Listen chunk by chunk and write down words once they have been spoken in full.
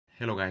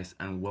Hello guys,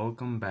 and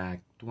welcome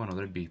back to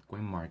another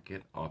Bitcoin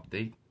market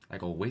update.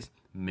 Like always,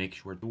 make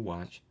sure to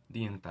watch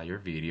the entire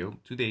video.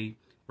 Today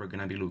we're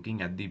gonna be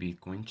looking at the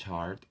Bitcoin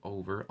chart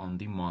over on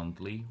the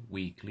monthly,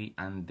 weekly,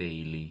 and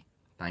daily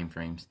time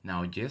frames.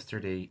 Now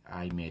yesterday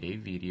I made a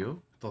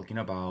video talking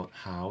about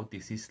how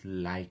this is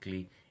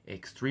likely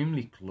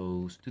extremely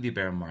close to the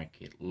bear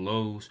market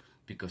lows,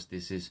 because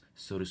this is,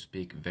 so to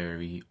speak,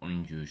 very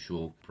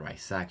unusual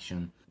price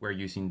action. We're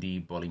using the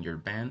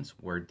Bollinger Bands,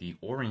 where the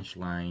orange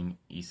line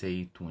is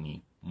a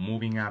 20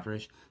 moving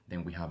average.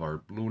 Then we have our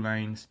blue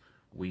lines,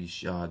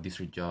 which these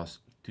are just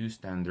two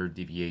standard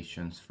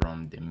deviations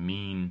from the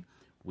mean,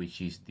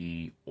 which is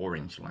the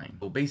orange line.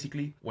 So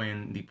basically,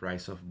 when the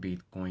price of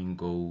Bitcoin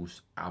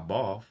goes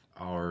above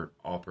our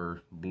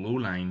upper blue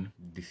line,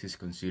 this is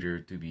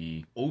considered to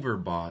be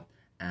overbought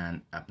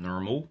and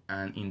abnormal.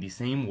 And in the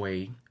same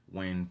way,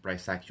 when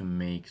price action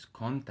makes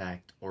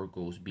contact or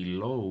goes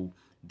below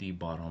the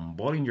bottom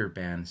Bollinger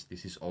Bands,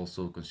 this is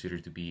also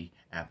considered to be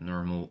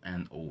abnormal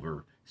and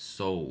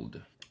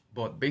oversold.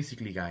 But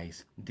basically,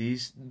 guys,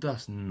 this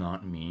does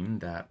not mean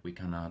that we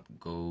cannot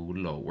go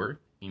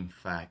lower. In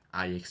fact,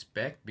 I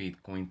expect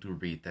Bitcoin to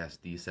retest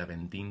the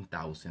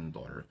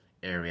 $17,000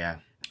 area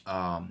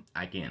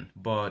again.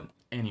 But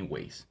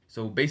anyways,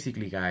 so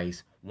basically,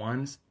 guys,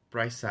 once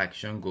price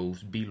action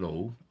goes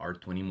below our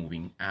 20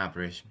 moving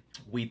average,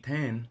 we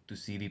tend to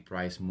see the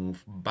price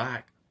move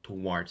back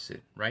towards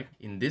it, right?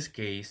 In this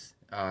case,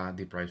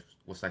 the price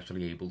was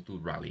actually able to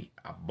rally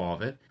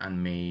above it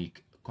and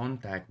make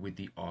contact with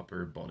the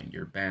upper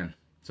Bollinger Band.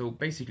 So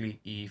basically,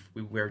 if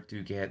we were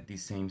to get the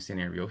same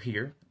scenario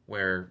here,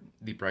 where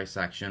the price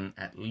action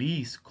at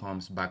least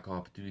comes back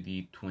up to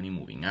the 20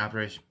 moving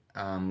average,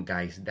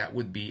 guys, that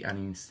would be an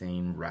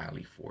insane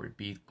rally for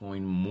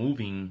Bitcoin,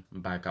 moving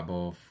back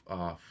above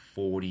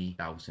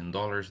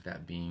 $40,000,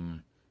 that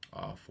being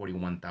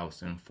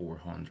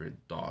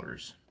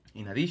 $41,400.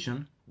 In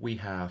addition, we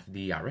have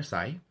the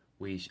RSI,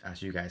 which,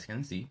 as you guys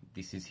can see,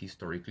 this is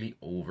historically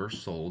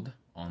oversold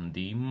on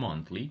the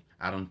monthly.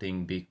 I don't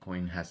think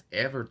Bitcoin has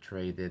ever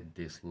traded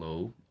this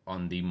low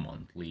on the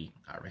monthly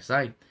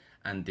RSI,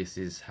 and this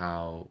is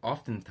how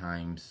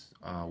oftentimes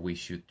we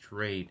should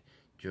trade.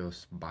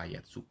 Just buy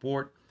at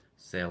support,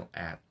 sell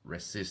at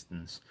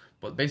resistance.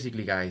 But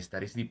basically, guys,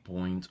 that is the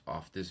point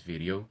of this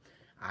video.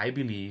 I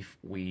believe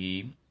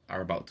we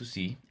are about to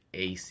see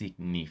a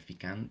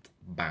significant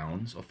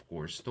bounce, of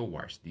course,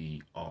 towards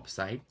the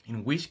upside,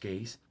 in which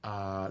case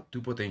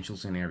two potential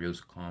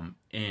scenarios come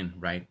in,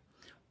 right?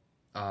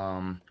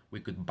 We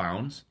could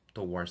bounce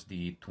towards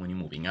the 20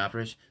 moving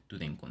average to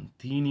then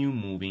continue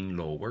moving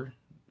lower,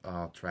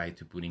 try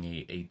to putting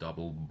a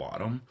double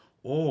bottom,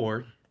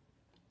 or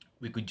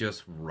we could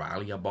just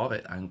rally above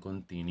it and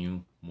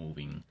continue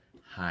moving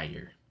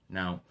higher.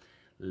 Now,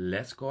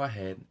 let's go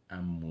ahead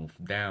and move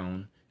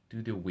down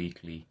to the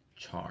weekly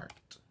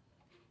chart.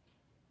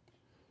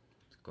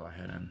 Let's go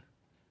ahead and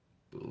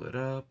pull it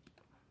up.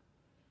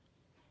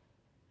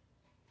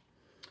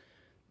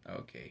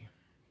 Okay,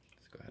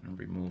 let's go ahead and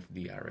remove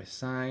the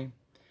RSI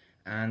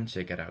and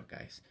check it out,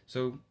 guys.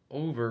 So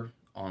over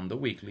on the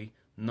weekly,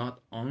 not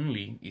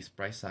only is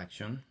price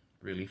action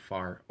really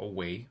far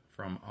away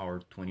from our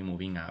 20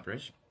 moving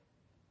average,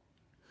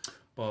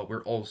 but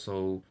we're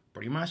also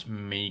pretty much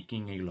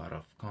making a lot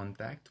of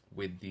contact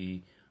with the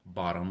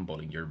bottom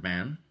Bollinger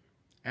Band,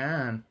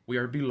 and we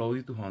are below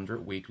the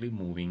 200 weekly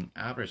moving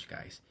average,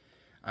 guys.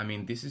 I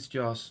mean, this is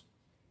just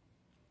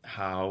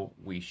how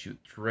we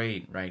should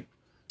trade, right?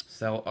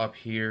 Sell up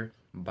here,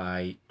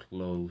 buy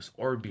close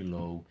or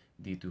below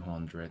the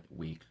 200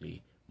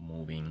 weekly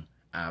moving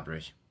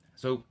average.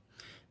 So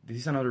this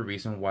is another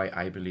reason why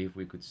I believe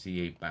we could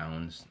see a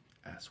bounce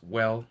as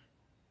well,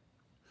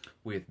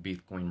 with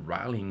Bitcoin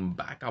rallying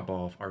back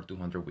above our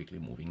 200 weekly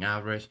moving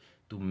average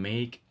to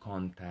make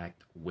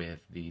contact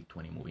with the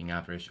 20 moving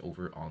average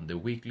over on the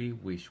weekly,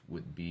 which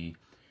would be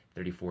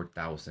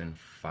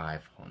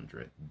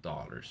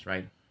 $34,500,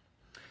 right?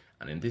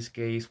 And in this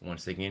case,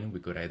 once again,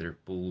 we could either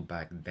pull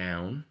back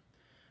down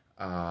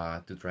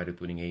to try to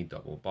putting a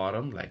double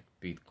bottom, like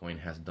Bitcoin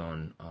has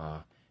done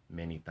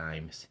many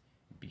times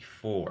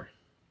before.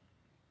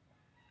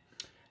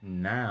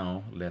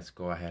 Now let's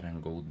go ahead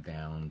and go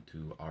down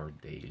to our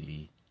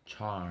daily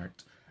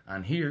chart,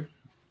 and here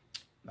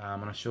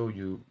I'm gonna show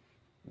you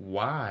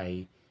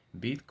why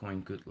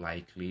Bitcoin could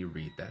likely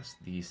retest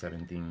the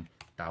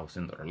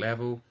 $17,000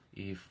 level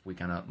if we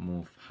cannot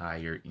move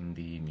higher in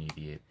the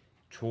immediate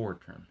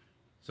short term.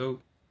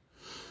 So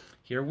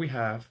here we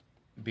have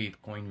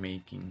Bitcoin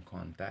making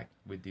contact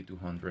with the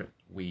 200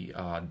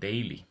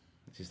 daily.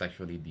 This is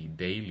actually the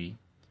daily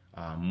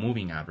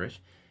moving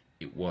average.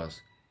 It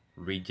was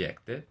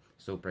rejected,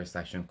 so price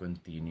action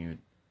continued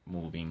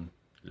moving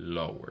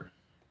lower.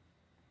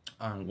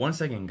 And once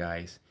again,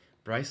 guys,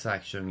 price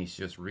action is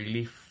just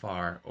really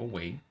far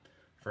away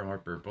from our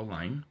purple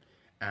line,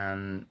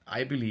 and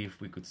I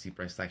believe we could see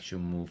price action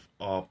move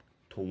up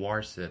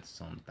towards it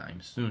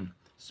sometime soon,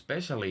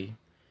 especially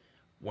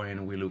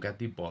when we look at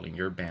the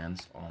Bollinger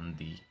Bands on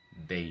the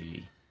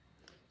daily.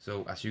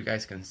 So as you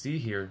guys can see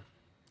here,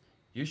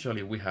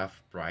 usually we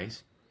have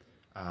price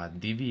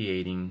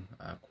deviating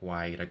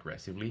quite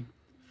aggressively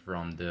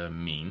from the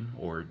mean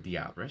or the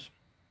average.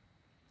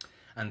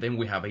 And then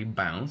we have a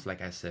bounce,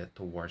 like I said,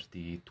 towards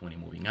the 20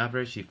 moving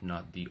average, if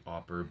not the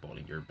upper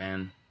Bollinger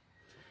Band.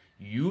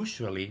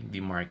 Usually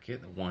the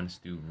market wants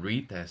to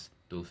retest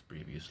those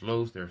previous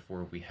lows.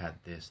 Therefore, we had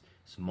this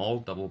small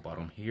double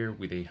bottom here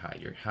with a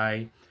higher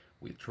high.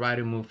 We try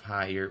to move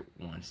higher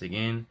once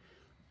again.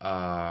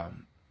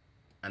 And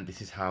this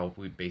is how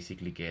we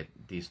basically get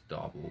these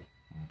double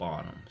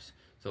bottoms.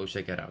 So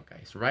check it out,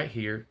 guys. Right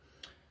here,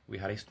 we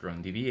had a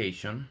strong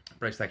deviation.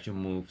 Price action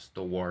moves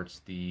towards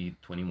the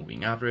 20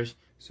 moving average.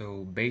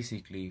 So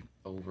basically,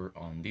 over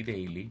on the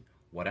daily,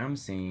 what I'm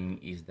saying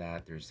is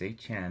that there's a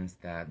chance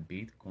that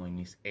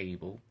Bitcoin is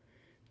able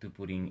to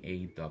put in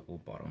a double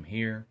bottom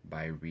here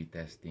by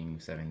retesting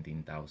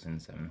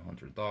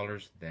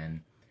 $17,700.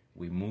 Then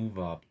we move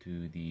up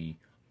to the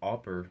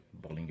upper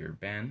Bollinger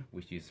Band,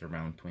 which is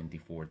around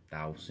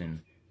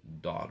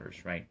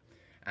 $24,000, right?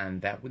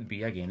 And that would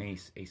be again a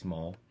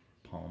small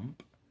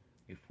pump.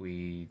 If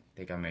we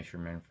take a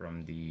measurement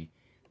from the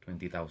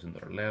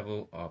 $20,000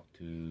 level up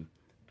to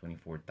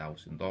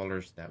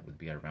 $24,000, that would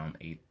be around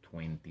a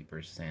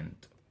 20%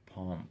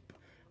 pump,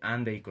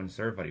 and a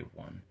conservative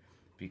one,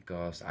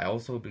 because I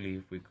also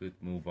believe we could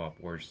move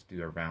upwards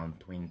to around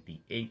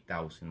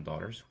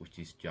 $28,000, which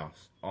is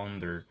just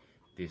under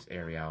this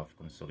area of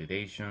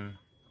consolidation.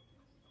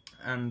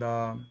 And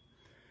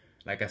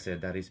like I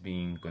said, that is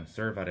being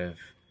conservative.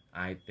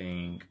 I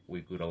think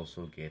we could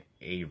also get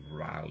a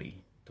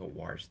rally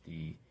towards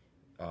the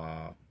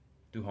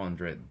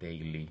 200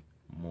 daily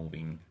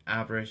moving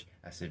average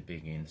as it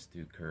begins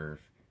to curve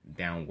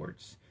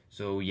downwards.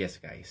 So yes,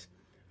 guys,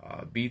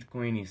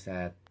 Bitcoin is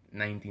at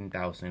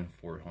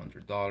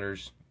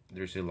 $19,400.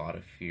 There's a lot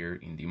of fear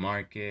in the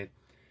market,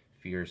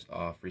 fears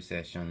of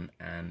recession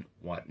and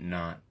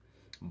whatnot,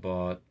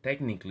 but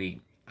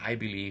technically I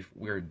believe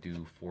we're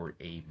due for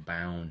a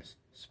bounce.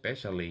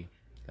 Especially,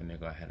 let me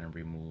go ahead and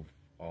remove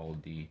all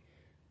the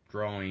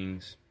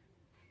drawings.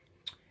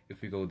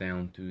 If we go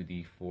down to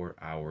the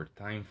 4-hour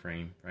time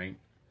frame, right?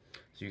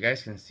 So you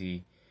guys can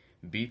see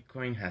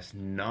Bitcoin has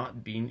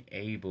not been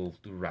able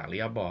to rally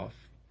above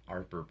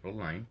our purple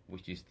line,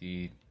 which is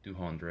the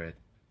 200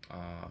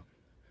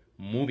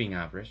 moving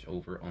average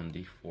over on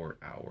the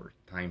 4-hour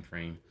time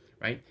frame,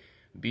 right?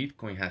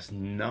 Bitcoin has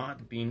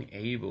not been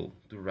able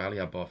to rally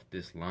above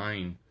this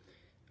line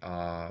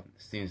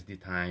since the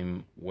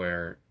time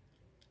where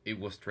it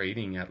was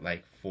trading at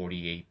like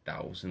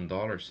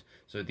 $48,000.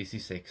 So this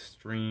is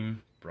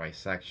extreme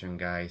price action,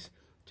 guys.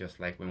 Just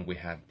like when we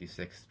had this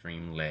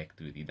extreme leg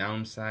to the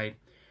downside,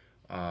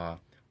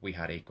 we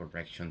had a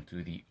correction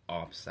to the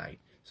upside.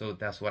 So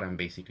that's what I'm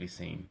basically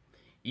saying.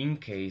 In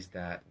case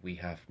that we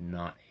have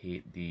not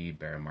hit the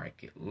bear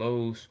market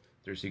lows,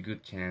 there's a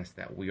good chance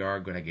that we are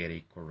going to get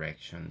a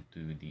correction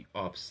to the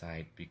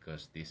upside,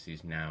 because this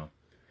is now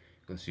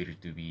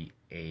considered to be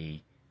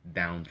a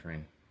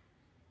downtrend.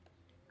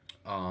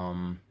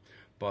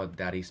 But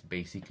that is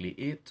basically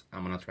it.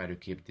 I'm gonna try to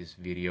keep this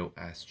video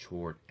as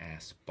short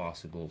as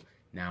possible.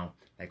 Now,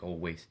 like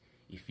always,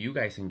 if you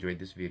guys enjoyed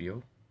this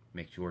video,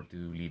 make sure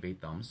to leave a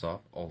thumbs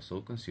up.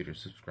 Also consider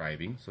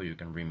subscribing so you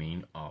can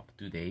remain up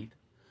to date,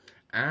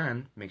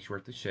 and make sure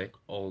to check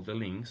all the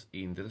links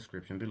in the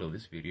description below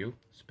this video,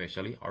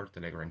 especially our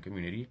Telegram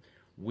community,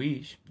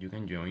 which you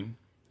can join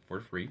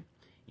for free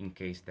in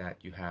case that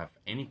you have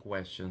any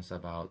questions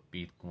about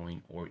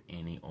Bitcoin or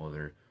any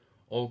other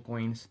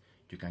altcoins.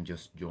 You can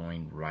just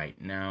join right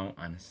now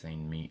and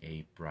send me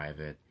a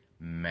private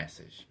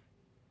message.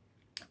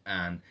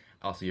 And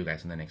I'll see you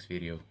guys in the next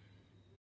video.